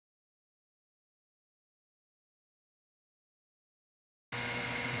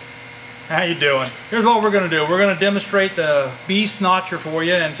How you doing? Here's what we're going to do. We're going to demonstrate the Beast Notcher for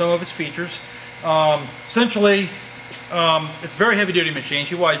you and some of its features. Essentially, it's a very heavy-duty machine.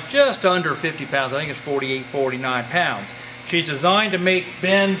 She weighs just under 50 pounds. I think it's 48, 49 pounds. She's designed to make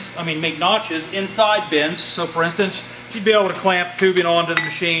bends, make notches inside bends. So for instance, you'd be able to clamp tubing onto the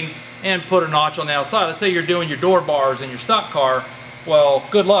machine and put a notch on the outside. Let's say you're doing your door bars in your stock car. Well,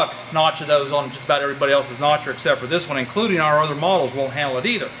 good luck notching those on just about everybody else's notcher except for this one, including our other models won't handle it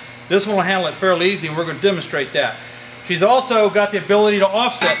either. This one will handle it fairly easy, and we're going to demonstrate that. She's also got the ability to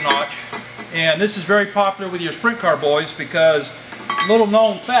offset notch, and this is very popular with your sprint car boys because a little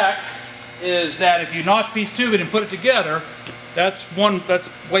known fact is that if you notch piece tubing and put it together, that's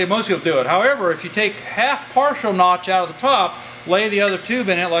the way most people do it. However, if you take half partial notch out of the top, lay the other tube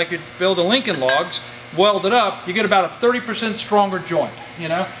in it like you'd build a Lincoln Logs, weld it up, you get about a 30% stronger joint, you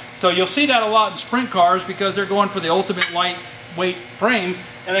know? So you'll see that a lot in sprint cars because they're going for the ultimate lightweight frame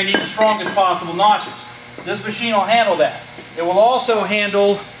and they need the strongest possible notches. This machine will handle that. It will also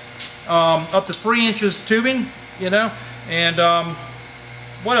handle up to 3 inches tubing, you know, and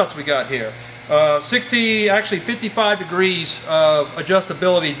what else we got here? 55 degrees of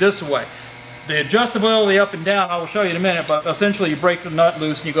adjustability this way. The adjustability up and down I will show you in a minute, but essentially you break the nut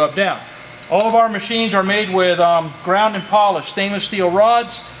loose and you go up down. All of our machines are made with ground and polished stainless steel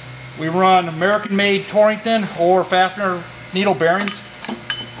rods. We run American made Torrington or Fastener needle bearings.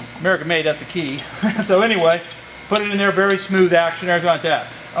 American made, that's the key. So anyway, put it in there, very smooth action, everything like that.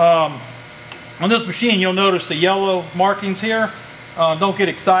 On this machine you'll notice the yellow markings here. Don't get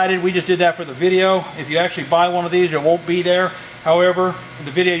excited, we just did that for the video. If you actually buy one of these, it won't be there. However, in the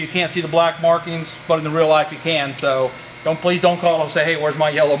video you can't see the black markings, but in the real life you can. So please don't call and say, hey, where's my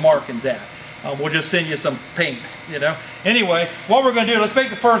yellow markings at? We'll just send you some paint, you know. Anyway, what we're going to do, let's make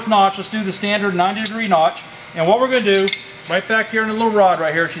the first notch. Let's do the standard 90-degree notch. And what we're going to do, right back here in the little rod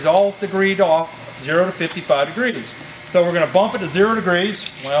right here, she's all degreed off, 0 to 55 degrees. So we're going to bump it to 0 degrees.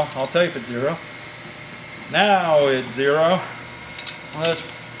 Well, I'll tell you if it's 0. Now it's 0. Let's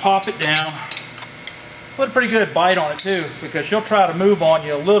pop it down. Put a pretty good bite on it too, because she'll try to move on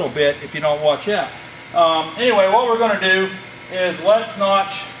you a little bit if you don't watch out. Anyway, what we're going to do is let's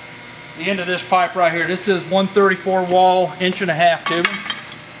notch the end of this pipe right here. This is 134 wall, 1.5 inch tubing.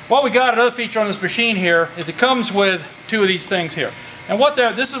 What we got, another feature on this machine here, is it comes with 2 of these things here. And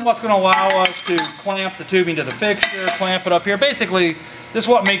this is what's going to allow us to clamp the tubing to the fixture, clamp it up here. Basically, this is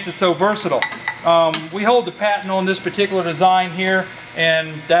what makes it so versatile. We hold the patent on this particular design here,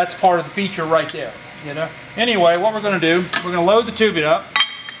 and that's part of the feature right there. You know. Anyway, what we're going to do, we're going to load the tubing up,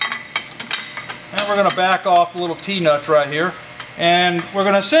 and we're going to back off the little T-nuts right here. And we're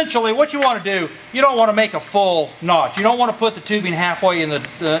going to essentially, what you want to do, you don't want to make a full notch. You don't want to put the tubing halfway in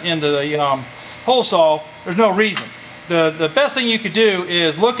the hole saw. There's no reason. The best thing you could do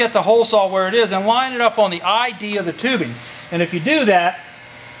is look at the hole saw where it is and line it up on the ID of the tubing. And if you do that,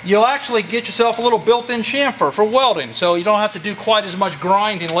 you'll actually get yourself a little built-in chamfer for welding, so you don't have to do quite as much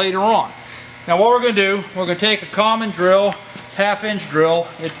grinding later on. Now what we're going to do, we're going to take a common drill, 1/2 inch drill.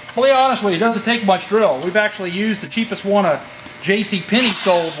 To be honest with you, it doesn't take much drill. We've actually used the cheapest one J.C. Penney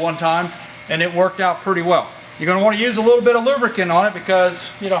sold one time, and it worked out pretty well. You're going to want to use a little bit of lubricant on it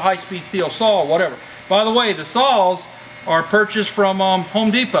because, you know, high-speed steel saw, whatever. By the way, the saws are purchased from Home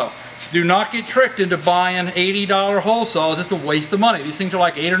Depot. Do not get tricked into buying $80 hole saws. It's a waste of money. These things are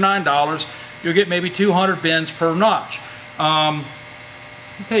like $8 or $9. You'll get maybe 200 bends per notch. I'll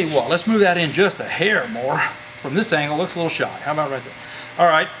tell you what, let's move that in just a hair more. From this angle, it looks a little shy. How about right there? All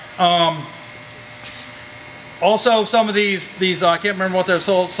right. Also, some of these I can't remember what those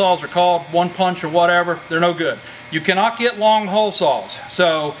saws are called, one punch or whatever, they're no good. You cannot get long hole saws.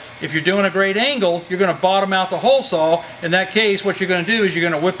 So if you're doing a great angle, you're going to bottom out the hole saw. In that case, what you're going to do is you're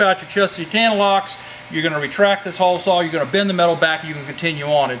going to whip out your chassis channel locks, you're going to retract this hole saw, you're going to bend the metal back, and you can continue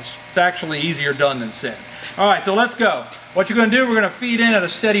on. It's actually easier done than said. All right, so let's go. What you're going to do, we're going to feed in at a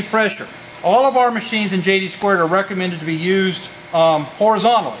steady pressure. All of our machines in JD Squared are recommended to be used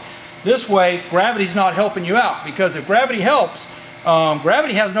horizontally. This way, gravity's not helping you out, because if gravity helps,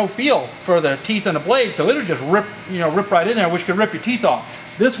 gravity has no feel for the teeth and the blade, so it'll just rip right in there, which could rip your teeth off.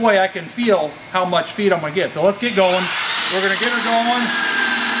 This way I can feel how much feed I'm going to get. So let's get going. We're going to get her going.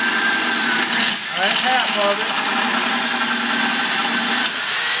 That's half of it.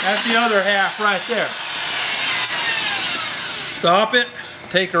 That's the other half right there. Stop it.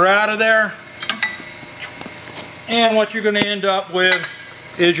 Take her out of there. And what you're going to end up with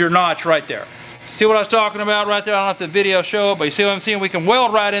is your notch right there. See what I was talking about right there? I don't know if the video show it, but you see what I'm saying? We can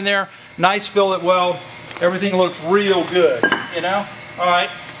weld right in there. Nice fillet weld. Everything looks real good, you know? All right,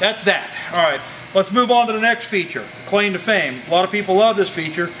 that's that. All right, let's move on to the next feature, claim to fame. A lot of people love this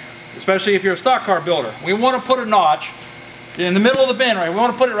feature. especially if you're a stock car builder. We want to put a notch in the middle of the bin, right? We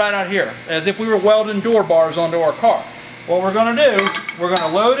want to put it right out here, as if we were welding door bars onto our car. What we're going to do, we're going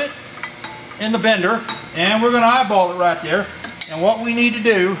to load it in the bender, and we're going to eyeball it right there. And what we need to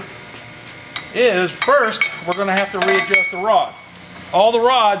do is, first, we're going to have to readjust the rod. All the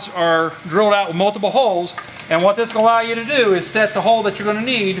rods are drilled out with multiple holes, and what this will allow you to do is set the hole that you're going to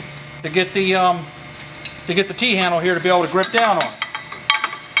need to get the T-handle here to be able to grip down on it.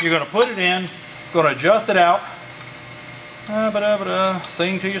 You're going to put it in, going to adjust it out.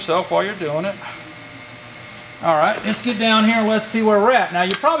 Sing to yourself while you're doing it. Alright, let's get down here and let's see where we're at. Now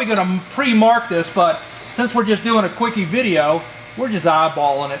you're probably going to pre-mark this, but since we're just doing a quickie video, we're just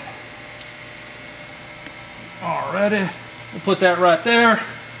eyeballing it. Alrighty, we'll put that right there.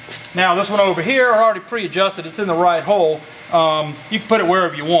 Now this one over here, I already pre-adjusted, it's in the right hole. You can put it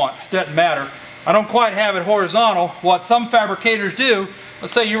wherever you want, it doesn't matter. I don't quite have it horizontal. What some fabricators do,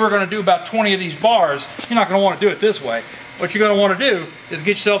 let's say you were going to do about 20 of these bars, you're not going to want to do it this way. What you're going to want to do is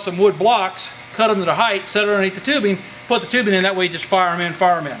get yourself some wood blocks, cut them to the height, set it underneath the tubing, put the tubing in, that way you just fire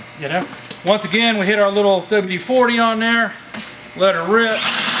them in, you know. Once again, we hit our little WD-40 on there, let her rip.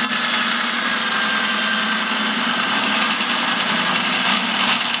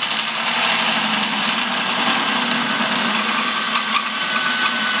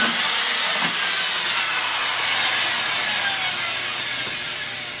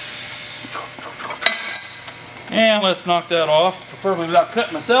 And let's knock that off, preferably without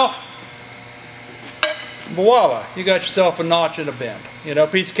cutting myself. Voila, you got yourself a notch in a bend, you know,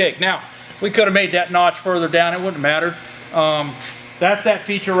 piece of cake. Now, we could have made that notch further down, it wouldn't have mattered. That's that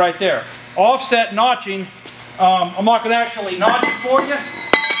feature right there. Offset notching, I'm not going to actually notch it for you.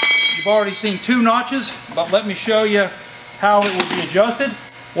 You've already seen two notches, but let me show you how it will be adjusted.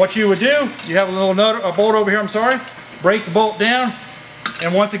 What you would do, you have a little bolt over here, break the bolt down,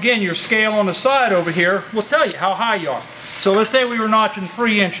 and once again, your scale on the side over here will tell you how high you are. So let's say we were notching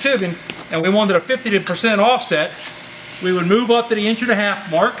 3-inch tubing, and we wanted a 50% offset. We would move up to the 1.5-inch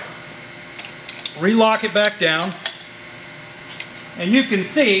mark, relock it back down, and you can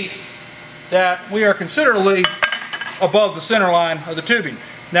see that we are considerably above the center line of the tubing.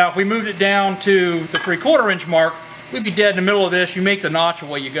 Now if we moved it down to the 3/4-inch mark, we'd be dead in the middle of this. You make the notch,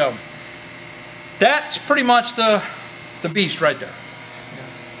 away you go. That's pretty much the beast right there.